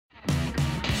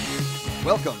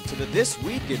Welcome to the This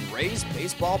Week in Rays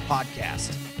Baseball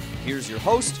podcast. Here's your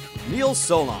host, Neil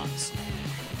Solondz.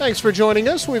 Thanks for joining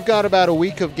us. We've got about a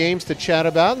week of games to chat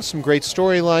about and some great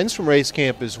storylines from Rays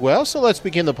camp as well. So let's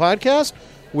begin the podcast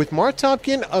with Mark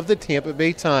Topkin of the Tampa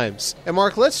Bay Times. And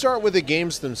Mark, let's start with the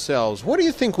games themselves. What do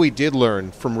you think we did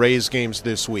learn from Rays games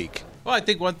this week? Well, I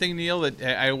think one thing, Neil, that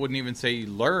I wouldn't even say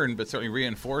learn, but certainly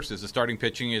reinforce is the starting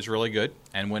pitching is really good.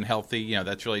 And when healthy,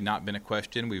 that's really not been a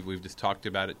question. We've just talked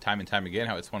about it time and time again,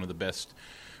 how it's one of the best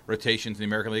rotations in the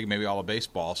American League, maybe all of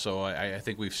baseball. So I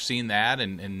think we've seen that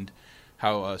and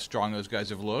how strong those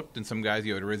guys have looked. And some guys,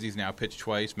 Rizzi's now pitched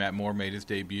twice. Matt Moore made his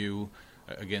debut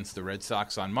against the Red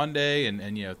Sox on Monday.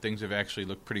 And things have actually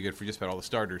looked pretty good for just about all the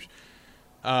starters.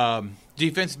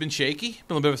 Defense has been shaky,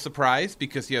 been a little bit of a surprise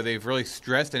because they've really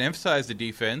stressed and emphasized the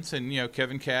defense, and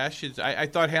Kevin Cash is I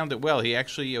thought handled it well. He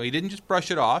actually he didn't just brush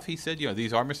it off. He said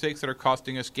these are mistakes that are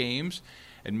costing us games,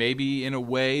 and maybe in a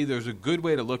way there's a good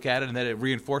way to look at it, and that it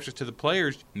reinforces to the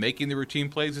players making the routine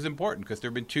plays is important, because there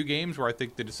have been two games where I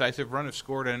think the decisive run have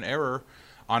scored an error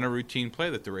on a routine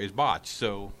play that the Rays botched.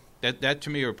 So that to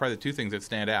me are probably the two things that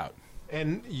stand out.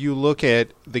 And you look at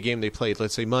the game they played,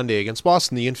 let's say Monday against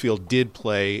Boston, the infield did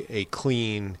play a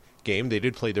clean game. They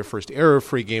did play their first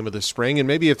error-free game of the spring, and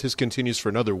maybe if this continues for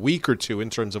another week or two in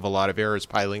terms of a lot of errors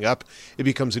piling up, it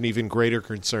becomes an even greater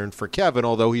concern for Kevin,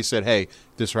 although he said, hey,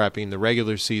 this wrapping the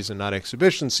regular season, not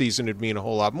exhibition season, it'd mean a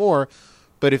whole lot more.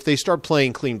 But if they start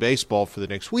playing clean baseball for the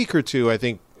next week or two, I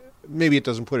think maybe it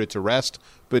doesn't put it to rest,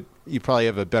 but you probably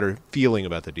have a better feeling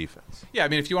about the defense. Yeah,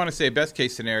 if you want to say best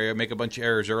case scenario, make a bunch of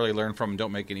errors early, learn from them,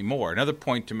 don't make any more. Another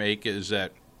point to make is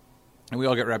that, and we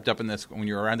all get wrapped up in this when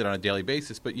you're around it on a daily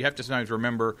basis, but you have to sometimes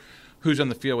remember who's on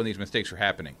the field when these mistakes are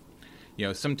happening.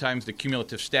 Sometimes the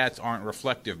cumulative stats aren't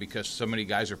reflective because so many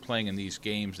guys are playing in these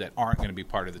games that aren't going to be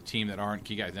part of the team, that aren't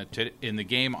key guys. Now, in the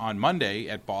game on Monday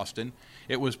at Boston,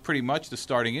 it was pretty much the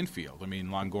starting infield.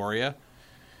 Longoria,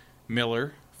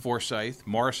 Miller, Forsythe,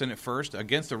 Morrison at first.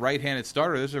 Against the right-handed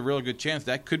starter, there's a real good chance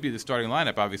that could be the starting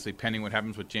lineup, obviously, pending what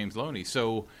happens with James Loney.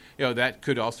 So, that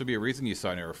could also be a reason you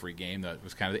saw an error-free game. That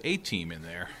was kind of the A-team in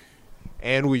there.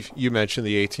 And you mentioned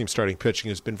the A-team starting pitching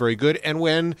has been very good. And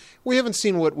when we haven't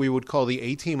seen what we would call the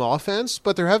A-team offense,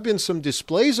 but there have been some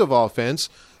displays of offense,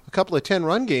 a couple of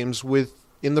 10-run games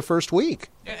in the first week.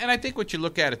 And I think what you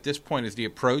look at this point is the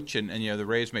approach, and the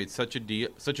Rays made such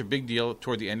a big deal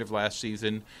toward the end of last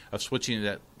season of switching to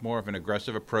that more of an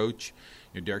aggressive approach.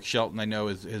 Derek Shelton, I know,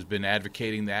 has been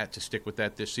advocating that, to stick with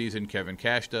that this season. Kevin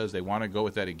Cash does. They want to go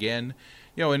with that again.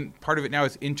 And part of it now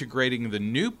is integrating the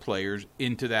new players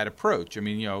into that approach. Evan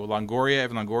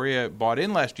Longoria bought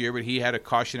in last year, but he had a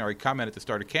cautionary comment at the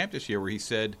start of camp this year where he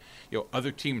said,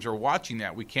 other teams are watching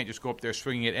that. We can't just go up there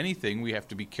swinging at anything. We have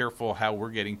to be careful how we're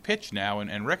getting pitched now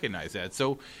and recognize that.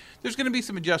 So there's going to be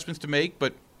some adjustments to make,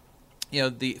 but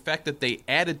the fact that they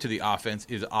added to the offense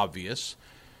is obvious.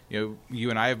 You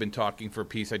and I have been talking for a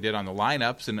piece I did on the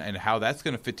lineups and how that's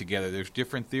going to fit together. There's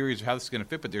different theories of how this is going to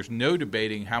fit, but there's no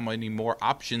debating how many more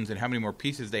options and how many more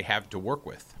pieces they have to work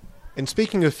with. And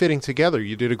speaking of fitting together,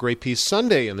 you did a great piece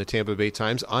Sunday in the Tampa Bay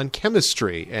Times on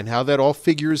chemistry and how that all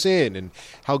figures in and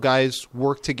how guys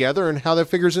work together and how that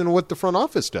figures in what the front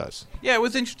office does. Yeah, it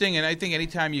was interesting, and I think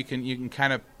anytime you can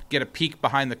kind of get a peek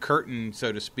behind the curtain,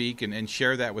 so to speak, and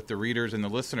share that with the readers and the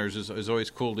listeners is always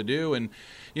cool to do. And,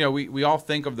 we all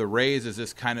think of the Rays as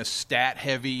this kind of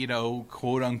stat-heavy,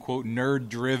 quote-unquote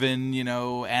nerd-driven,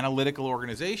 analytical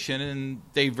organization, and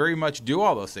they very much do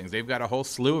all those things. They've got a whole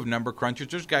slew of number crunchers.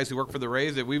 There's guys who work for the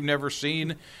Rays that we've never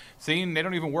seen. They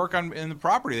don't even work in the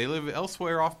property. They live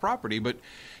elsewhere off property. But,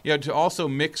 to also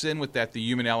mix in with that the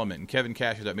human element. And Kevin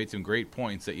Cash has made some great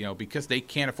points that, because they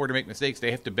can't afford to make mistakes,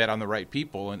 they have to bet on the right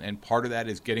people. And part of that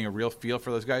is getting a real feel for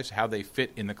those guys, how they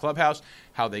fit in the clubhouse,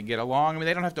 how they get along.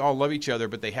 They don't have to all love each other,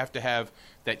 but they have to have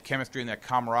that chemistry and that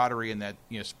camaraderie and that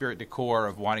spirit de corps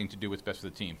of wanting to do what's best for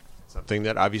the team. Something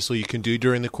that obviously you can do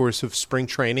during the course of spring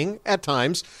training at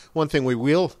times. One thing we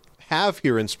will have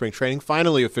here in spring training,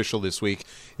 finally official this week,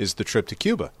 is the trip to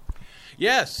Cuba.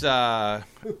 Yes,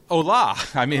 hola.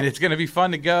 It's going to be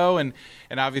fun to go and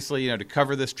obviously, to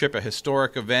cover this trip, a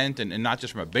historic event, and not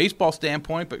just from a baseball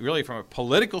standpoint, but really from a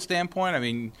political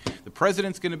standpoint. The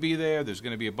president's going to be there. There's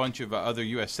going to be a bunch of other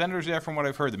U.S. senators there, from what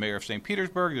I've heard, the mayor of St.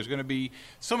 Petersburg. There's going to be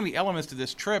so many elements to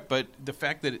this trip, but the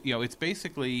fact that, it's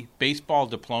basically baseball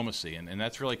diplomacy, and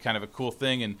that's really kind of a cool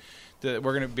thing, and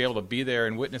we're going to be able to be there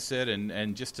and witness it,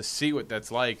 and just to see what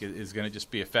that's like is going to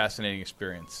just be a fascinating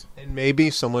experience. And maybe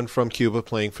someone from Cuba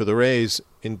playing for the Rays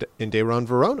in Dayron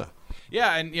Verona.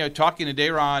 Yeah, and talking to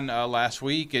Dayron last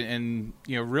week, and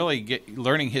really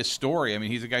learning his story. I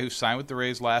mean, he's a guy who signed with the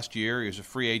Rays last year. He was a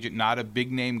free agent, not a big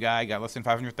name guy, got less than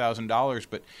 $500,000,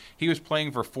 but he was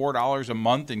playing for $4 a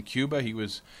month in Cuba. He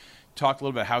talked a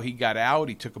little bit how he got out.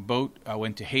 He took a boat,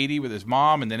 went to Haiti with his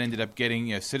mom, and then ended up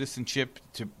getting citizenship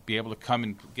to be able to come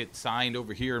and get signed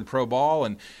over here in pro ball,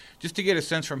 and just to get a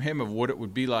sense from him of what it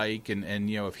would be like, and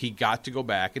if he got to go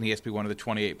back, and he has to be one of the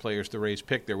 28 players the Rays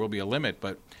pick, there will be a limit,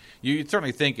 but you'd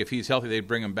certainly think if he's healthy, they'd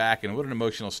bring him back, and what an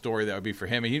emotional story that would be for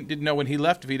him. And he didn't know when he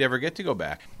left if he'd ever get to go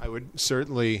back. I would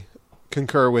certainly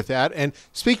concur with that. And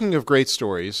speaking of great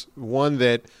stories, one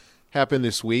that happened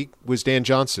this week was Dan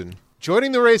Johnson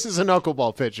joining the Rays as a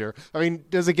knuckleball pitcher. I mean,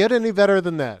 does it get any better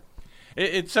than that?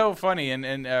 It's so funny,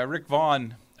 and Rick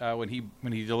Vaughn, when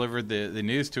he delivered the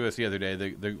news to us the other day,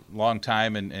 the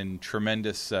longtime and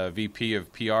tremendous VP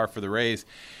of PR for the Rays,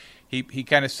 he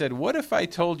kind of said, "What if I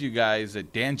told you guys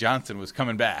that Dan Johnson was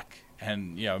coming back?"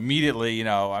 And immediately,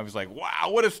 I was like, "Wow,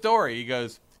 what a story!" He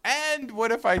goes, "And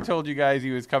what if I told you guys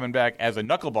he was coming back as a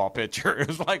knuckleball pitcher?" It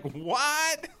was like,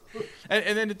 "What?"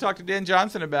 And then to talk to Dan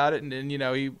Johnson about it, and then he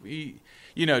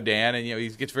Dan, and he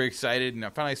gets very excited. And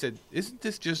finally I said, "Isn't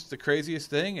this just the craziest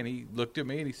thing?" And he looked at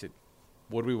me and he said,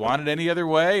 "Would we want it any other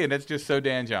way?" And that's just so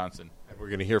Dan Johnson. We're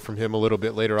going to hear from him a little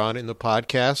bit later on in the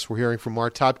podcast. We're hearing from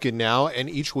Mark Topkin now, and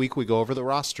each week we go over the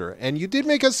roster. And you did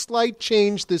make a slight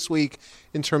change this week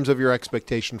in terms of your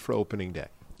expectation for opening day.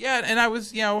 Yeah, and I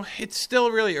was, it's still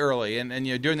really early, and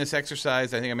doing this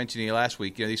exercise, I think I mentioned to you last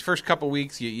week, these first couple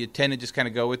weeks, you tend to just kind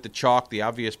of go with the chalk, the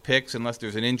obvious picks, unless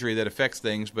there's an injury that affects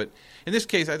things. But in this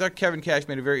case, I thought Kevin Cash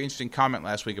made a very interesting comment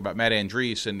last week about Matt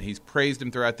Andriese, and he's praised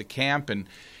him throughout the camp, and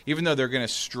even though they're going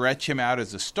to stretch him out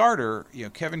as a starter,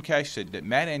 Kevin Cash said that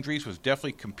Matt Andriese was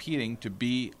definitely competing to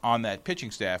be on that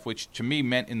pitching staff, which to me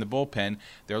meant in the bullpen,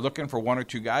 they're looking for one or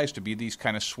two guys to be these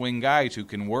kind of swing guys who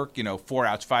can work, 4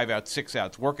 outs, 5 outs, 6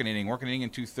 outs, work an inning in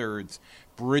 2/3,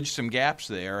 bridge some gaps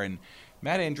there. And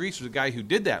Matt Andriese was a guy who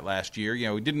did that last year.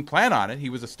 He didn't plan on it. He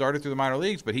was a starter through the minor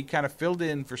leagues, but he kind of filled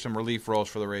in for some relief roles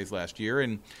for the Rays last year.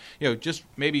 And, just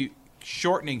maybe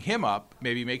shortening him up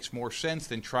maybe makes more sense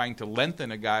than trying to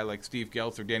lengthen a guy like Steve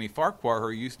Geltz or Danny Farquhar, who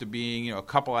are used to being, a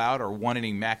couple out or 1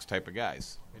 inning max type of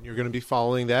guys. And you're going to be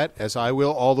following that, as I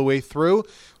will, all the way through.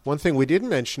 One thing we didn't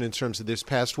mention in terms of this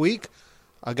past week,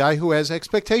 a guy who has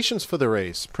expectations for the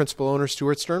Rays, principal owner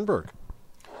Stuart Sternberg.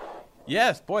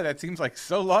 Yes, boy, that seems like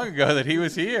so long ago that he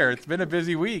was here. It's been a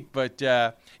busy week. But,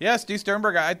 Steve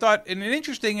Sternberg, I thought an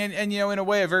interesting and in a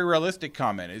way, a very realistic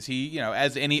comment is he,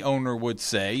 as any owner would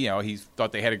say, he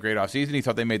thought they had a great offseason. He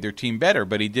thought they made their team better.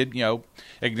 But he did,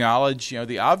 acknowledge,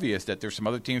 the obvious that there's some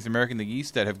other teams in the American League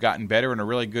East that have gotten better and are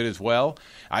really good as well.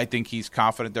 I think he's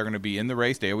confident they're going to be in the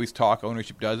race. They always talk,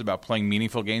 ownership does, about playing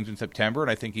meaningful games in September,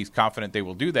 and I think he's confident they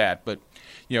will do that. But,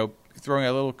 throwing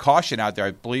a little caution out there,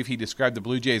 I believe he described the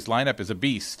Blue Jays lineup as a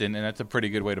beast, and that's a pretty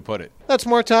good way to put it. That's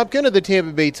Mark Topkin of the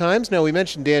Tampa Bay Times. Now, we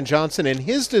mentioned Dan Johnson and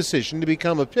his decision to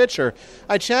become a pitcher.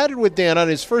 I chatted with Dan on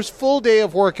his first full day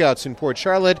of workouts in Port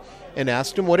Charlotte and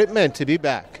asked him what it meant to be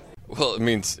back. Well, it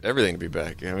means everything to be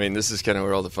back. I mean, this is kind of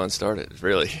where all the fun started,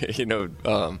 really.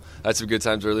 I had some good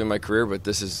times early in my career, but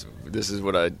this is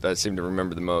what I seem to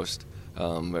remember the most,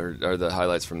 are the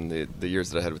highlights from the years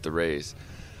that I had with the Rays.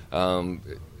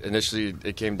 Initially,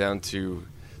 it came down to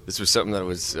this was something that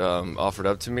was offered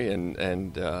up to me,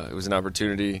 and it was an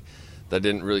opportunity that I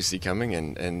didn't really see coming,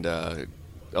 and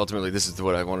ultimately, this is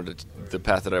the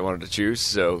path that I wanted to choose.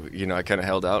 So, I kind of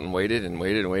held out and waited, and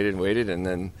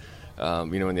then,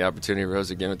 when the opportunity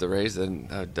arose again with the Rays, then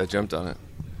I jumped on it.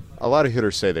 A lot of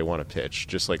hitters say they want to pitch,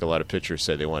 just like a lot of pitchers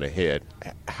say they want to hit.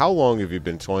 How long have you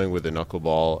been toying with the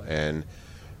knuckleball, and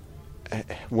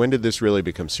when did this really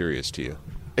become serious to you?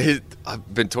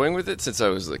 I've been toying with it since I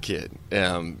was a kid.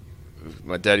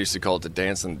 My dad used to call it the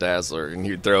Dancing Dazzler, and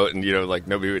he'd throw it, and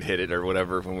nobody would hit it or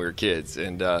whatever when we were kids.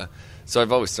 And so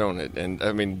I've always thrown it, and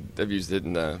I mean I've used it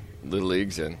in the little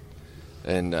leagues and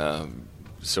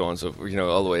so on, so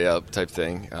all the way up type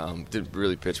thing. Didn't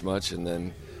really pitch much, and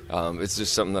then it's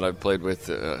just something that I've played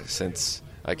with since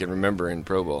I can remember in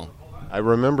pro ball. I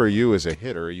remember you as a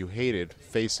hitter. You hated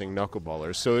facing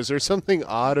knuckleballers. So is there something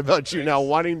odd about you now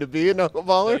wanting to be a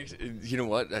knuckleballer? You know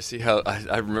what? I see how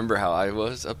I remember how I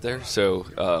was up there. So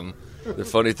the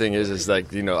funny thing is I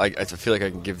feel like I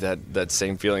can give that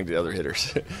same feeling to the other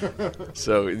hitters.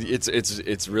 So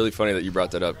it's really funny that you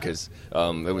brought that up, because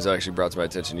it was actually brought to my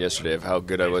attention yesterday of how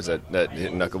good I was at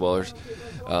hitting knuckleballers,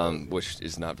 which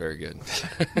is not very good.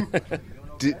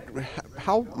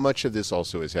 How much of this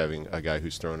also is having a guy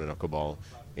who's thrown a knuckleball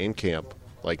in camp,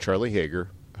 like Charlie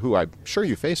Hager, who I'm sure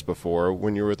you faced before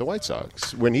when you were with the White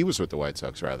Sox, when he was with the White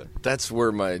Sox, rather. That's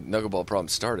where my knuckleball problem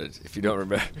started, if you don't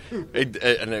remember.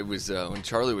 It was when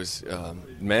Charlie was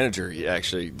manager,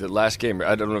 the last game,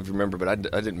 I don't know if you remember, but I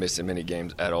didn't miss him any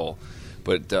games at all.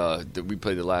 But we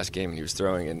played the last game, and he was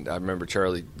throwing, and I remember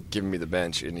Charlie giving me the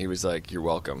bench, and he was like, "You're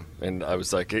welcome." And I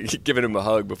was like giving him a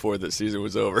hug before the season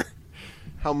was over.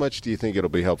 How much do you think it'll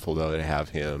be helpful, though, to have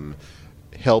him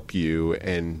help you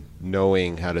and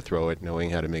knowing how to throw it,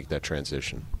 knowing how to make that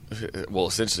transition? Well,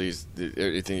 essentially,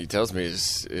 everything he tells me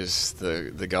is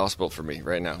the gospel for me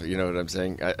right now. You know what I'm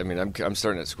saying? I mean, I'm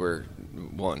starting at square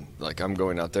one. Like, I'm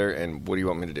going out there, and what do you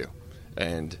want me to do?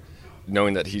 And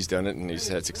knowing that he's done it and he's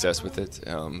had success with it,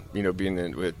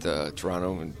 being with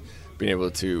Toronto and being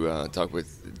able to talk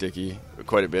with Dickie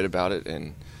quite a bit about it,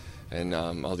 and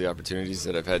all the opportunities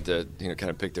that I've had to kind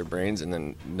of pick their brains, and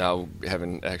then now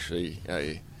having actually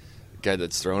a guy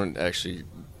that's thrown actually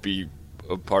be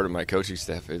a part of my coaching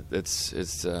staff, I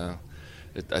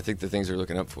think the things are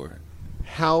looking up for it.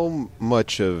 How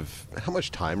much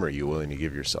time are you willing to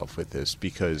give yourself with this?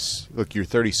 Because look, you're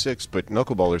 36, but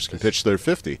knuckleballers can pitch their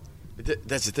 50.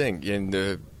 That's the thing, and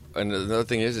another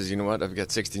thing is you know what? I've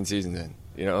got 16 seasons in.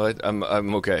 You know,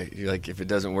 I'm okay. Like, if it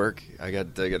doesn't work, I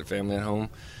got a family at home.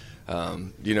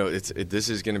 This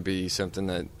is going to be something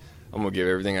that I'm going to give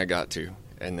everything I got to,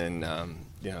 and then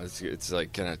it's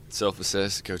like kind of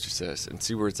self-assess, coach assess, and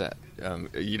see where it's at.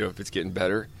 If it's getting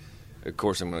better, of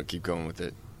course I'm going to keep going with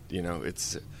it.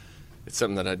 It's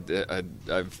something that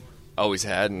I've always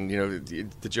had, and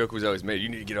the joke was always made, you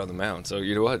need to get on the mound. So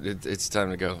you know what, it's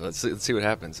time to go. Let's see what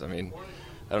happens. I mean,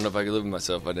 I don't know if I could live with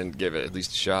myself if I didn't give it at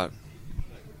least a shot.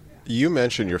 You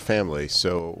mentioned your family,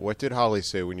 so what did Holly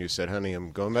say when you said, honey,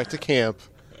 I'm going back to camp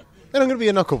and I'm going to be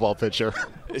a knuckleball pitcher?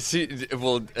 See,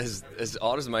 well, as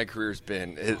odd as my career's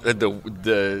been,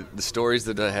 the stories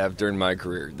that I have during my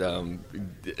career,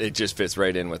 it just fits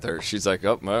right in with her. She's like,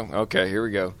 oh, well, okay, here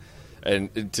we go.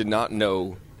 And to not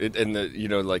know,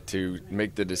 to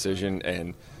make the decision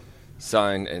and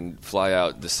sign and fly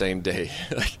out the same day,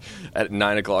 like at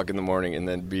 9 o'clock in the morning, and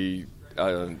then be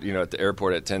at the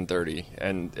airport at 10:30,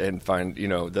 and find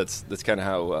that's kind of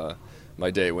how my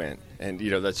day went, and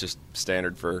that's just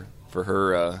standard for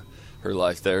her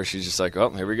life there. She's just like,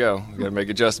 oh, here we go, we got to make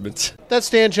adjustments. That's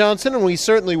Dan Johnson, and we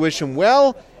certainly wish him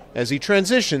well as he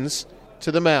transitions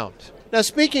to the mound. Now,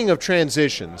 speaking of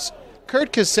transitions,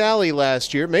 Curt Casali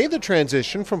last year made the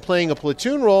transition from playing a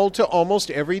platoon role to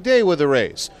almost every day with the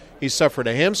Rays. He suffered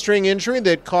a hamstring injury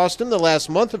that cost him the last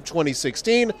month of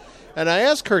 2016, and I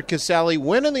asked Curt Casali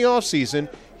when in the offseason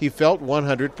he felt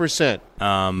 100%.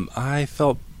 I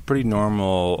felt pretty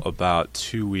normal about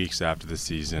 2 weeks after the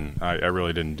season. I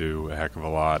really didn't do a heck of a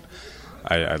lot.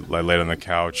 I laid on the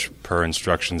couch per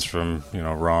instructions from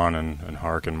Ron and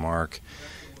Hark and Mark,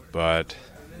 but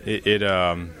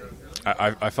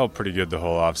I felt pretty good the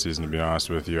whole offseason, to be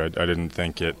honest with you. I didn't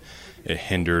think it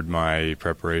hindered my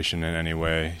preparation in any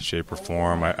way, shape, or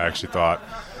form. I actually thought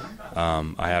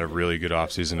I had a really good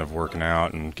offseason of working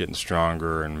out and getting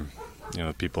stronger, and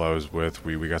the people I was with,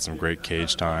 we got some great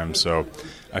cage time. So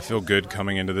I feel good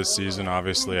coming into this season.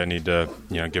 Obviously, I need to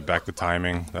get back the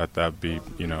timing. That'd be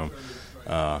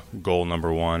goal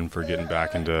number one for getting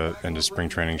back into spring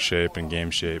training shape and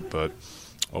game shape. But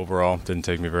overall, it didn't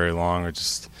take me very long. It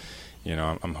just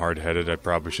I'm hard-headed. I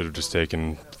probably should have just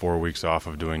taken 4 weeks off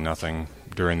of doing nothing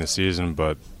during the season,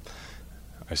 but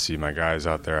I see my guys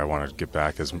out there. I want to get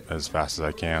back as fast as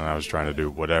I can. I was trying to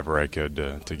do whatever I could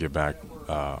to get back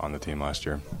on the team last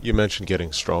year. You mentioned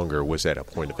getting stronger. Was that a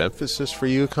point of emphasis for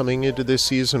you coming into this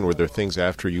season? Were there things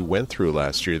after you went through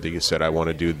last year that you said, I want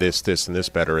to do this, and this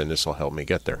better, and this will help me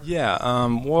get there? Yeah,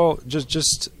 well,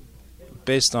 just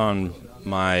based on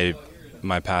my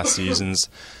past seasons,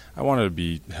 I wanted to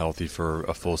be healthy for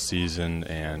a full season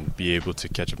and be able to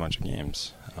catch a bunch of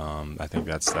games. I think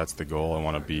that's the goal. I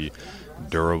want to be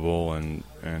durable and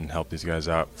help these guys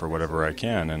out for whatever I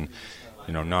can. And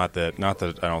not that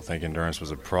I don't think endurance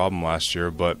was a problem last year,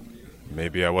 but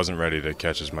maybe I wasn't ready to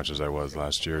catch as much as I was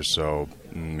last year. So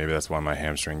maybe that's why my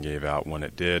hamstring gave out when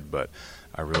it did. But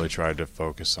I really tried to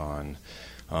focus on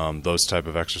those type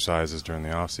of exercises during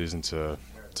the off season to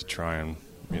try and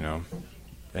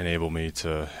enable me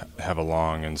to have a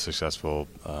long and successful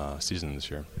season this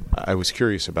year. I was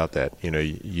curious about that.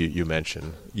 You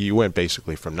mentioned you went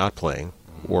basically from not playing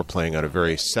or playing on a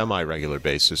very semi-regular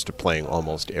basis to playing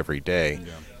almost every day.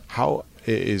 Yeah. How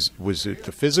was it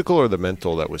the physical or the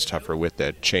mental that was tougher with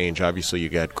that change? Obviously, you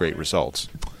got great results.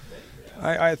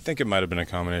 I think it might have been a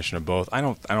combination of both. I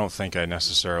don't think I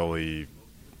necessarily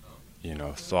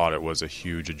thought it was a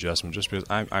huge adjustment, just because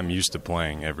I'm used to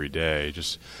playing every day.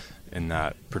 Just in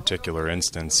that particular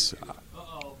instance,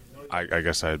 I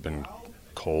guess I had been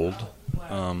cold.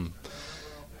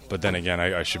 But then again,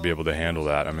 I should be able to handle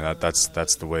that. I mean,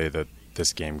 that's the way that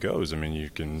this game goes. I mean, you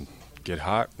can get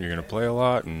hot, you're going to play a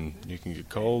lot, and you can get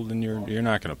cold, and you're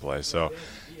not going to play. So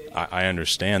I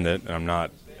understand that, and I'm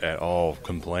not at all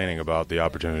complaining about the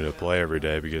opportunity to play every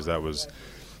day, because that was,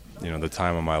 the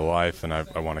time of my life, and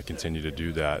I want to continue to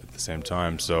do that at the same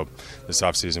time. So this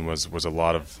offseason was a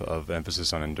lot of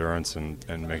emphasis on endurance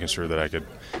and making sure that I could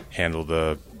handle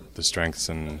the strengths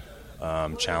and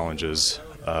challenges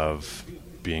of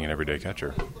being an everyday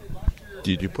catcher.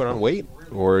 Did you put on weight,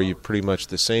 or are you pretty much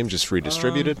the same, just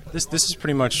redistributed? This is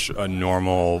pretty much a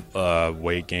normal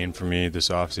weight gain for me this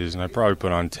offseason. I probably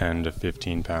put on 10 to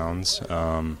 15 pounds.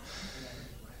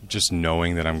 Just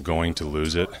knowing that I'm going to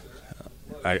lose it,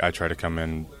 I try to come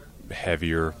in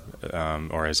heavier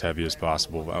or as heavy as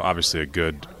possible. Obviously a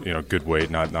good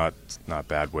weight, not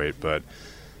bad weight, but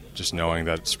just knowing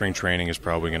that spring training is I'm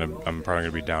probably going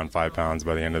to be down 5 pounds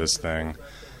by the end of this thing.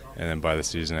 And then by the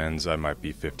season ends, I might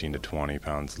be 15 to 20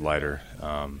 pounds lighter.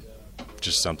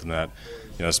 Just something that,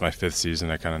 it's my 5th season.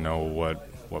 I kind of know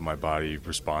what my body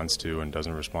responds to and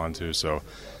doesn't respond to. So,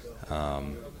 a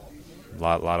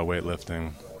lot of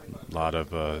weightlifting, a lot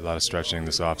of stretching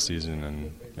this off season,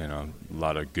 and a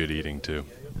lot of good eating too.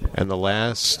 And the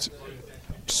last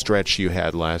stretch you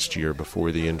had last year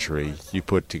before the injury, you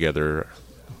put together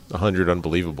 100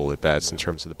 unbelievable at-bats in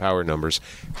terms of the power numbers.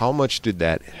 How much did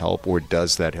that help, or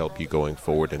does that help you going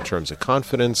forward in terms of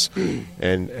confidence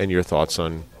and your thoughts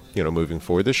on moving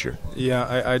forward this year?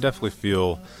 Yeah, I definitely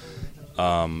feel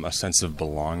a sense of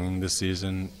belonging this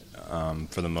season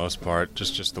for the most part.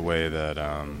 Just the way that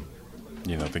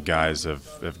the guys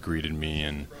have greeted me,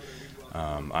 and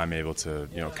I'm able to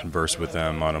converse with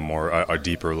them on a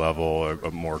deeper level,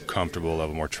 a more comfortable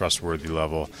level, more trustworthy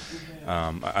level.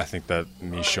 I think that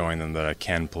me showing them that I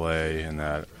can play and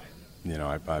that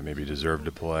I maybe deserve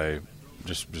to play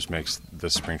just makes the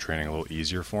spring training a little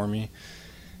easier for me.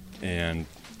 And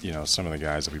some of the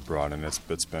guys that we brought in, it's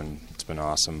been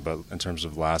awesome. But in terms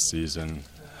of last season,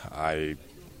 I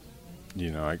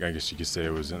guess you could say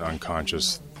it was an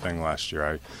unconscious thing last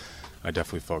year. I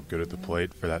definitely felt good at the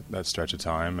plate for that stretch of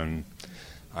time, and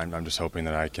I'm just hoping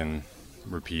that I can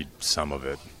repeat some of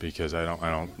it, because I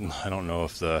don't know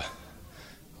if the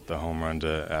home run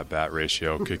to at bat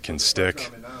ratio can stick,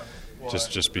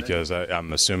 just because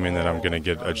I'm assuming that I'm going to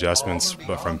get adjustments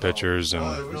from pitchers, and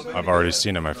I've already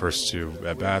seen it. My first 2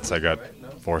 at bats, I got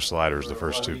 4 sliders the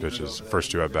first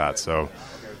 2 at bats. So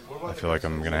I feel like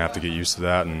I'm going to have to get used to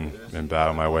that and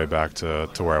battle my way back to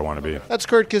where I want to be. That's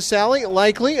Curt Casali,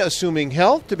 likely, assuming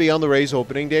health, to be on the Rays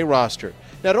opening day roster.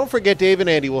 Now, don't forget, Dave and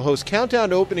Andy will host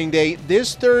Countdown to Opening Day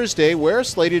this Thursday, where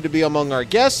slated to be among our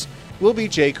guests will be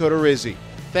Jay Coterizzi.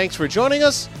 Thanks for joining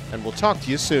us, and we'll talk to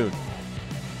you soon.